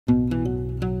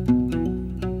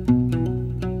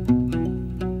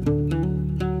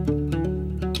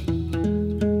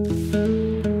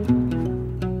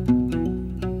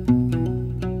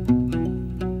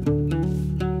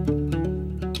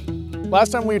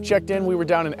Last time we checked in, we were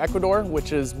down in Ecuador,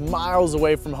 which is miles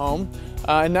away from home.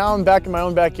 And now I'm back in my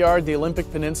own backyard, the Olympic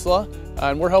Peninsula,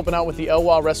 and we're helping out with the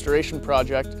Elwha Restoration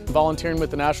Project, volunteering with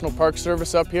the National Park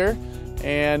Service up here,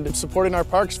 and supporting our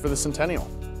parks for the centennial.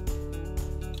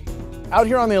 Out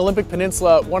here on the Olympic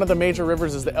Peninsula, one of the major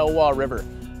rivers is the Elwha River.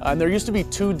 And there used to be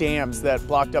 2 dams that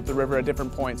blocked up the river at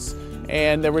different points.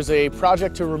 And there was a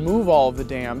project to remove all of the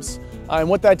dams. And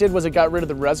what that did was it got rid of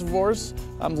the reservoirs,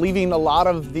 leaving a lot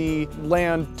of the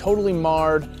land totally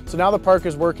marred. So now the park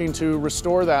is working to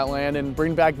restore that land and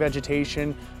bring back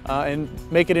vegetation and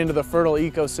make it into the fertile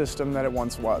ecosystem that it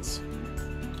once was.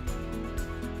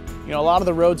 You know, a lot of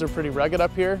the roads are pretty rugged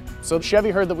up here. So Chevy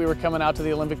heard that we were coming out to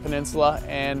the Olympic Peninsula,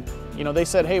 and you know, they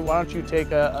said, hey, why don't you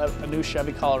take a new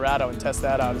Chevy Colorado and test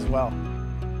that out as well.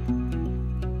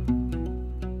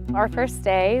 Our first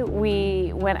day,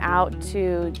 we went out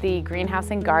to the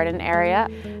greenhouse and garden area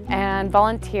and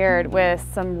volunteered with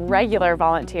some regular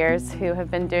volunteers who have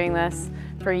been doing this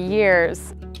for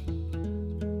years.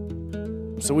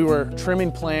 So we were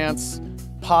trimming plants,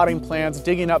 potting plants,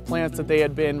 digging up plants that they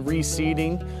had been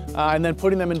reseeding, and then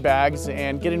putting them in bags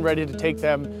and getting ready to take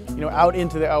them, you know, out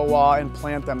into the Elwha and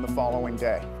plant them the following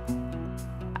day.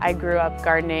 I grew up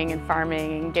gardening and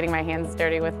farming and getting my hands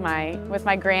dirty with my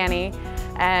granny.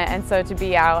 And so to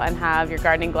be out and have your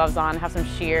gardening gloves on, have some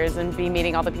shears, and be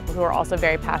meeting all the people who are also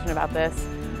very passionate about this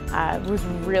was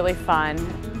really fun.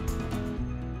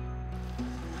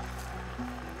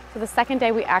 So the second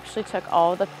day, we actually took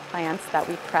all the plants that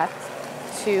we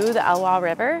prepped to the Elwha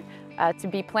River to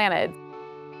be planted.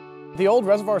 The old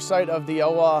reservoir site of the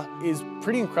Elwha is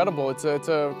pretty incredible. It's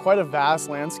quite a vast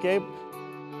landscape.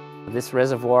 This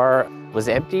reservoir was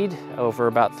emptied over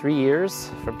about 3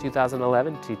 years, from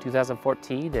 2011 to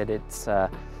 2014, and it's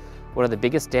one of the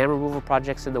biggest dam removal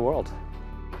projects in the world.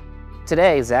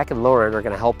 Today, Zach and Lauren are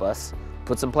going to help us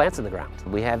put some plants in the ground.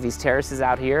 We have these terraces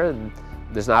out here, and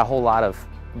there's not a whole lot of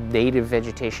native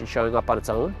vegetation showing up on its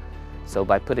own. So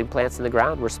by putting plants in the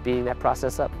ground, we're speeding that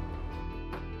process up.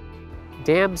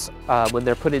 Dams, when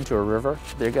they're put into a river,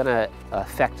 they're going to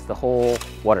affect the whole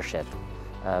watershed.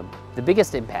 The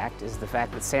biggest impact is the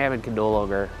fact that salmon can no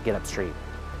longer get upstream.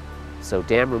 So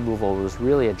dam removal was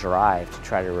really a drive to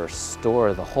try to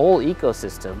restore the whole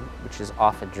ecosystem, which is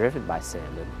often driven by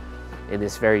salmon, in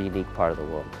this very unique part of the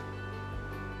world.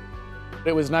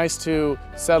 It was nice to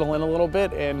settle in a little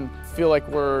bit and feel like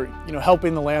we're, you know,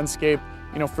 helping the landscape,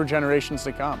 you know, for generations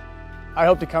to come. I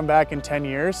hope to come back in 10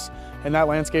 years and that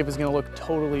landscape is going to look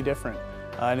totally different.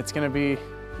 And it's going to be,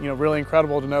 you know, really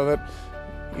incredible to know that,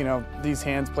 you know, these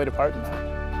hands played a part in that.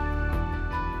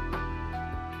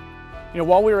 You know,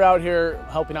 while we were out here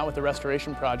helping out with the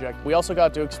restoration project, we also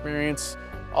got to experience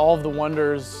all of the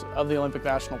wonders of the Olympic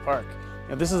National Park.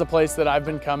 You know, this is a place that I've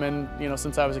been coming, you know,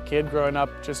 since I was a kid, growing up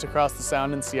just across the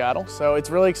Sound in Seattle. So it's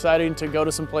really exciting to go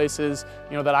to some places,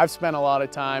 you know, that I've spent a lot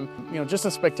of time. You know, just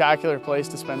a spectacular place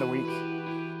to spend a week.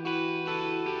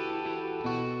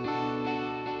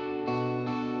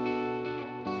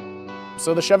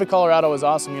 So the Chevy Colorado was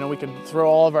awesome. You know, we could throw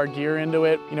all of our gear into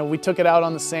it. You know, we took it out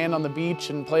on the sand on the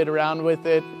beach and played around with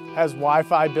it. It has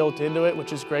Wi-Fi built into it,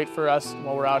 which is great for us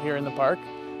while we're out here in the park.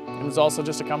 It was also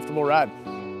just a comfortable ride.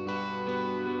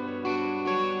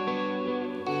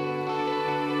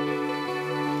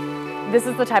 This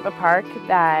is the type of park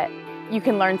that you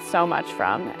can learn so much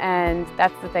from, and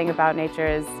that's the thing about nature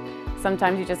is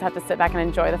sometimes you just have to sit back and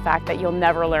enjoy the fact that you'll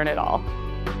never learn it all.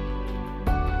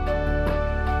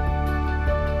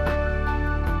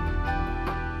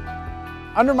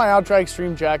 Under my OutDry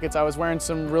Extreme jackets, I was wearing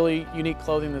some really unique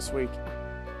clothing this week.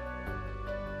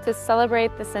 To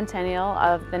celebrate the centennial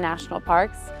of the national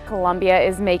parks, Columbia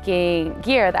is making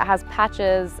gear that has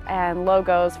patches and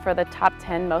logos for the top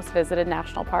 10 most visited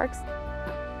national parks.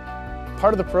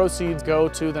 Part of the proceeds go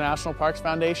to the National Parks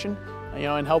Foundation, you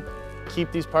know, and help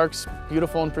keep these parks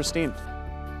beautiful and pristine.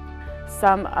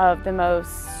 Some of the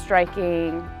most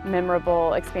striking,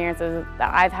 memorable experiences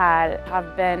that I've had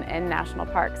have been in national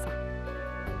parks.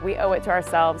 We owe it to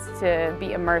ourselves to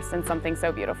be immersed in something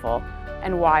so beautiful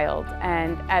and wild,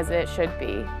 and as it should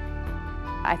be.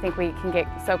 I think we can get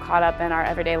so caught up in our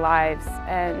everyday lives,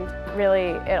 and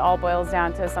really it all boils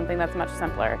down to something that's much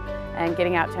simpler, and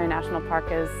getting out to a national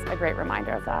park is a great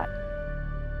reminder of that.